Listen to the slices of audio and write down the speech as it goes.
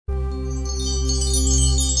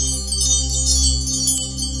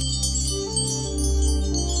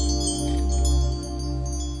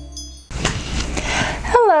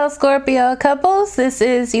Scorpio couples, this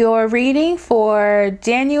is your reading for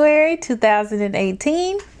January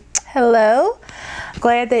 2018. Hello,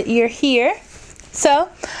 glad that you're here. So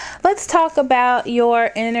let's talk about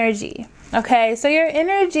your energy. Okay, so your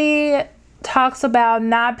energy talks about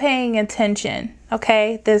not paying attention,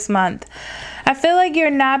 okay, this month. I feel like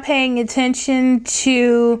you're not paying attention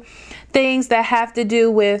to things that have to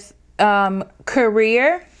do with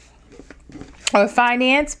career or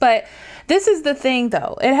finance, but this is the thing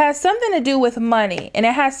though. It has something to do with money, and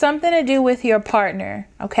it has something to do with your partner,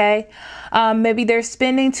 okay? Maybe they're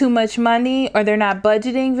spending too much money, or they're not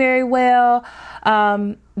budgeting very well.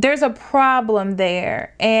 There's a problem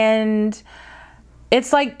there, and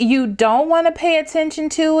it's like you don't want to pay attention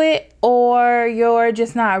to it, or you're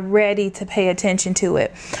just not ready to pay attention to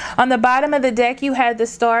it. On the bottom of the deck, you had the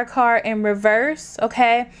Star card in reverse,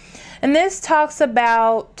 okay? And this talks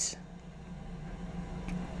about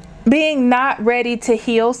being not ready to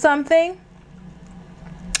heal something.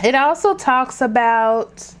 It also talks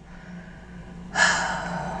about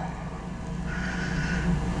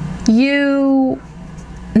you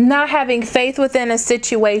not having faith within a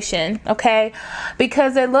situation, okay?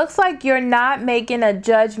 Because it looks like you're not making a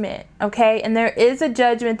judgment, okay? And there is a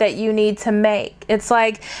judgment that you need to make. It's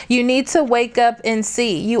like you need to wake up and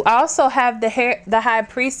see. You also have the High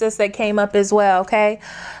Priestess that came up as well, okay?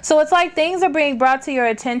 So it's like things are being brought to your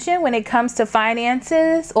attention when it comes to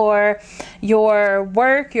finances or your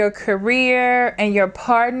work, your career, and your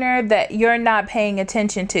partner that you're not paying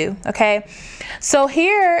attention to, okay? So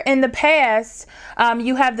here in the past,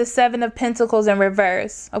 you have the Seven of Pentacles in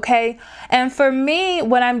reverse, okay? And for me,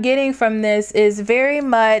 what I'm getting from this is very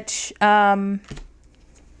much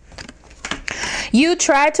you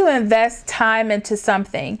try to invest time into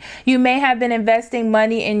something. You may have been investing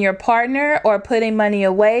money in your partner or putting money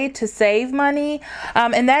away to save money.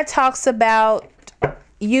 And that talks about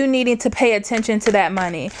you needing to pay attention to that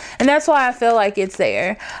money. And that's why I feel like it's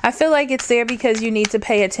there. I feel like it's there because you need to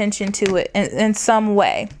pay attention to it in some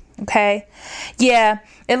way. Okay. Yeah.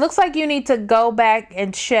 It looks like you need to go back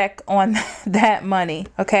and check on that money.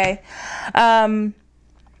 Okay.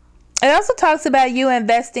 It also talks about you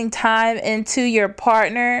investing time into your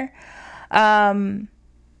partner,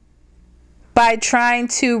 by trying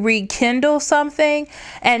to rekindle something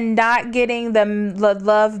and not getting the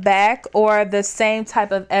love back or the same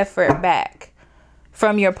type of effort back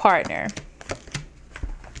from your partner.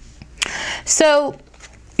 So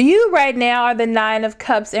you right now are the Nine of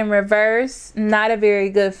Cups in reverse. Not a very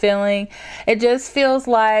good feeling. It just feels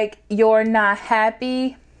like you're not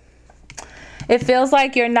happy. It feels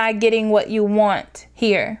like you're not getting what you want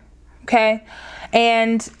here. Okay.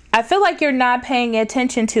 And I feel like you're not paying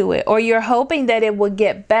attention to it, or you're hoping that it will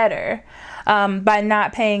get better by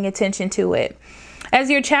not paying attention to it. As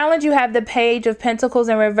your challenge, you have the Page of Pentacles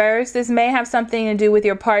in reverse. This may have something to do with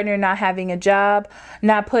your partner not having a job,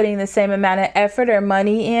 not putting the same amount of effort or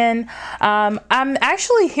money in. I'm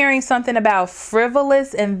actually hearing something about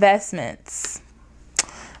frivolous investments.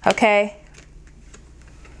 Okay.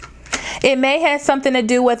 It may have something to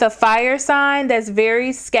do with a fire sign that's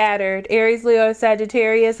very scattered. Aries, Leo,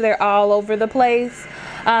 Sagittarius, they're all over the place.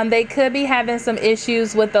 They could be having some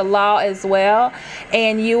issues with the law as well,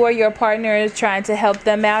 and you or your partner is trying to help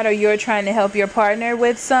them out, or you're trying to help your partner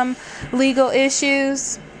with some legal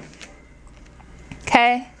issues.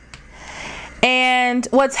 Okay. And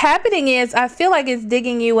what's happening is I feel like it's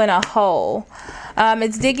digging you in a hole.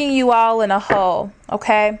 It's digging you all in a hole.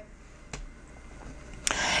 Okay.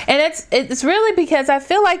 And it's really because I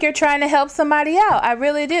feel like you're trying to help somebody out. I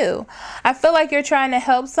really do. I feel like you're trying to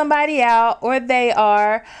help somebody out, or they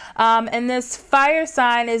are. And this fire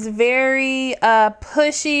sign is very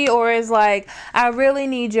pushy, or is like, I really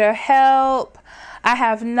need your help. I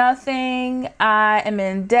have nothing. I am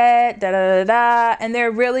in debt. Da da da da. And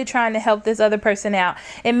they're really trying to help this other person out.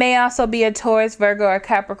 It may also be a Taurus, Virgo, or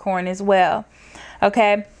Capricorn as well.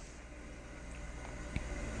 Okay.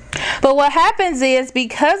 But what happens is,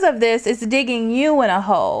 because of this, it's digging you in a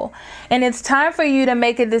hole. And it's time for you to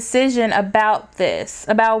make a decision about this,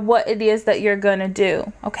 about what it is that you're going to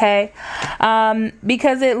do. Okay.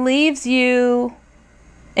 Because it leaves you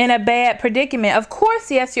in a bad predicament. Of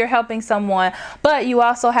course, yes, you're helping someone, but you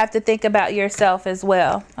also have to think about yourself as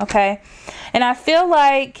well. Okay. And I feel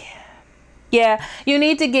like, yeah, you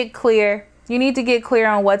need to get clear. You need to get clear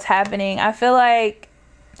on what's happening. I feel like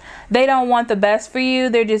they don't want the best for you.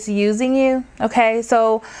 They're just using you. Okay.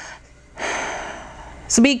 So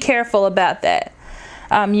be careful about that.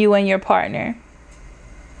 You and your partner.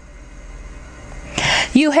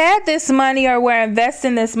 You had this money, or were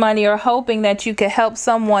investing this money, or hoping that you could help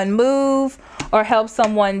someone move or help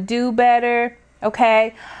someone do better.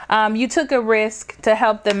 okay? You took a risk to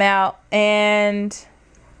help them out, and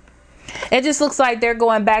it just looks like they're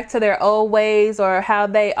going back to their old ways or how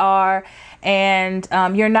they are, and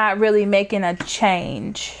you're not really making a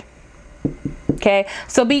change. Okay,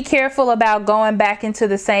 so be careful about going back into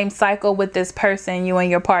the same cycle with this person, you and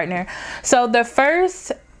your partner. So the first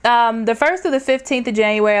to the 15th of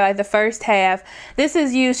January, like the first half, this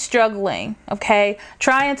is you struggling, okay?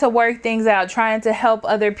 Trying to work things out, trying to help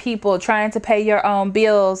other people, trying to pay your own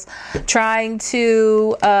bills, trying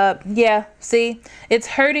to, yeah, see, it's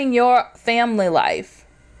hurting your family life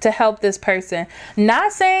to help this person.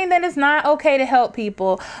 Not saying that it's not okay to help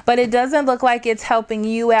people, but it doesn't look like it's helping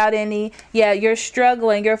you out any. Yeah, you're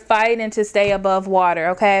struggling, you're fighting to stay above water,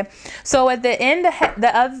 okay? So at the end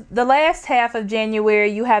of the last half of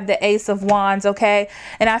January, you have the Ace of Wands, okay?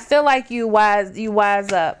 And I feel like you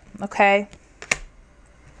wise up, okay?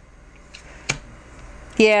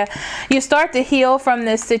 Yeah, you start to heal from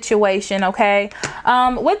this situation, okay?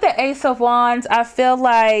 With the Ace of Wands, I feel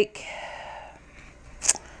like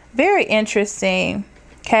very interesting,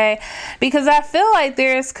 okay? Because I feel like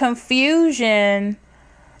there's confusion.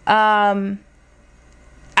 It's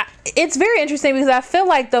very interesting because I feel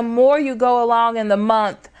like the more you go along in the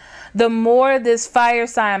month, the more this fire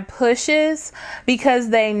sign pushes, because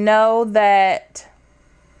they know that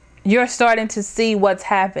you're starting to see what's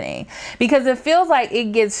happening, because it feels like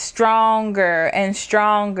it gets stronger and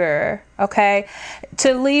stronger, okay,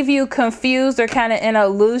 to leave you confused or kind of in an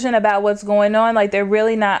illusion about what's going on, like they're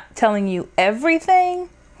really not telling you everything,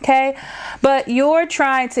 okay? But you're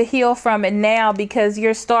trying to heal from it now because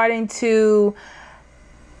you're starting to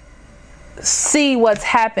see what's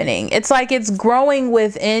happening. It's like it's growing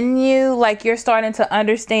within you, like you're starting to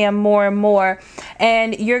understand more and more,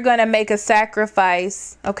 and you're going to make a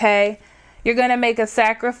sacrifice, okay? You're going to make a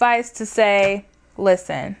sacrifice to say,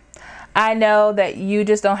 listen, I know that you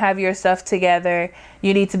just don't have your stuff together.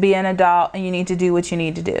 You need to be an adult and you need to do what you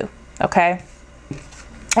need to do, okay?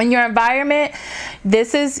 In your environment,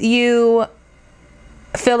 this is you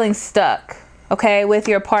feeling stuck, okay, with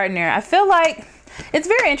your partner. I feel like it's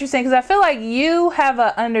very interesting because I feel like you have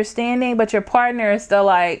an understanding, but your partner is still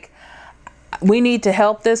like, we need to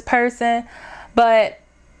help this person, but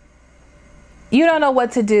you don't know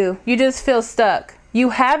what to do. You just feel stuck. You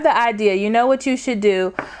have the idea, you know what you should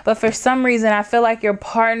do, but for some reason I feel like your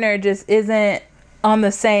partner just isn't on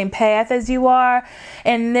the same path as you are.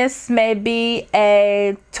 And this may be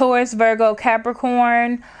a Taurus, Virgo,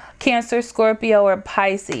 Capricorn, Cancer, Scorpio, or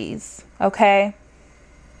Pisces, okay?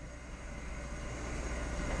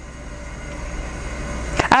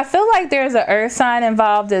 I feel like there's an earth sign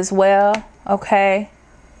involved as well, okay?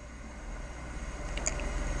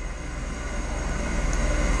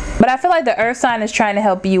 But I feel like the earth sign is trying to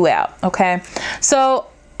help you out, okay? So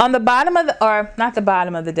on the bottom of the, or not the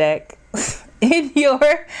bottom of the deck, in your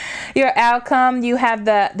outcome, you have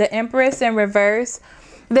the Empress in reverse.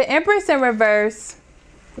 The Empress in reverse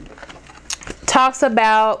talks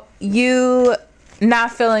about you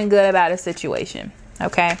not feeling good about a situation,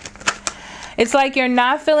 okay? It's like you're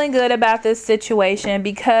not feeling good about this situation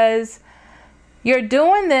because you're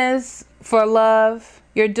doing this for love.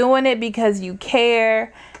 You're doing it because you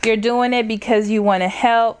care. You're doing it because you want to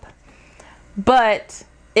help. But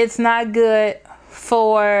it's not good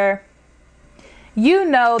for, you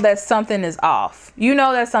know that something is off. You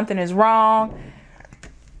know that something is wrong.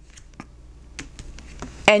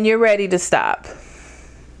 And you're ready to stop.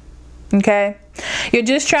 Okay? You're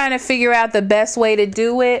just trying to figure out the best way to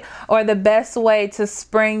do it, or the best way to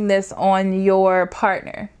spring this on your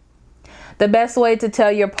partner. The best way to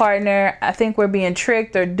tell your partner, I think we're being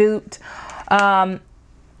tricked or duped. And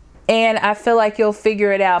I feel like you'll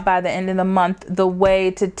figure it out by the end of the month, the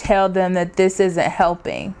way to tell them that this isn't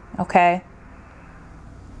helping. Okay?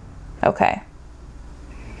 Okay.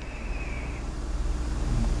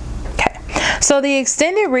 Okay. So the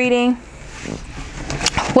extended reading,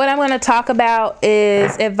 what I'm going to talk about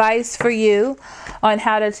is advice for you on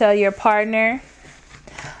how to tell your partner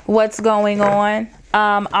what's going on.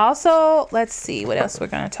 Also, let's see what else we're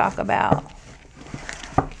going to talk about.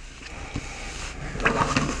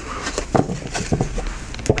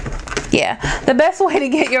 Yeah, the best way to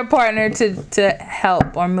get your partner to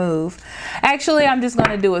help or move. Actually, I'm just going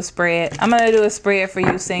to do a spread. I'm going to do a spread for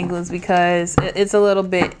you singles because it's a little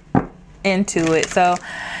bit into it. So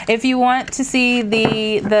if you want to see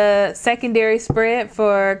the secondary spread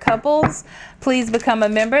for couples, please become a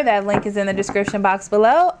member. That link is in the description box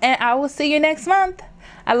below, and I will see you next month.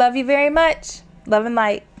 I love you very much. Love and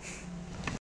light.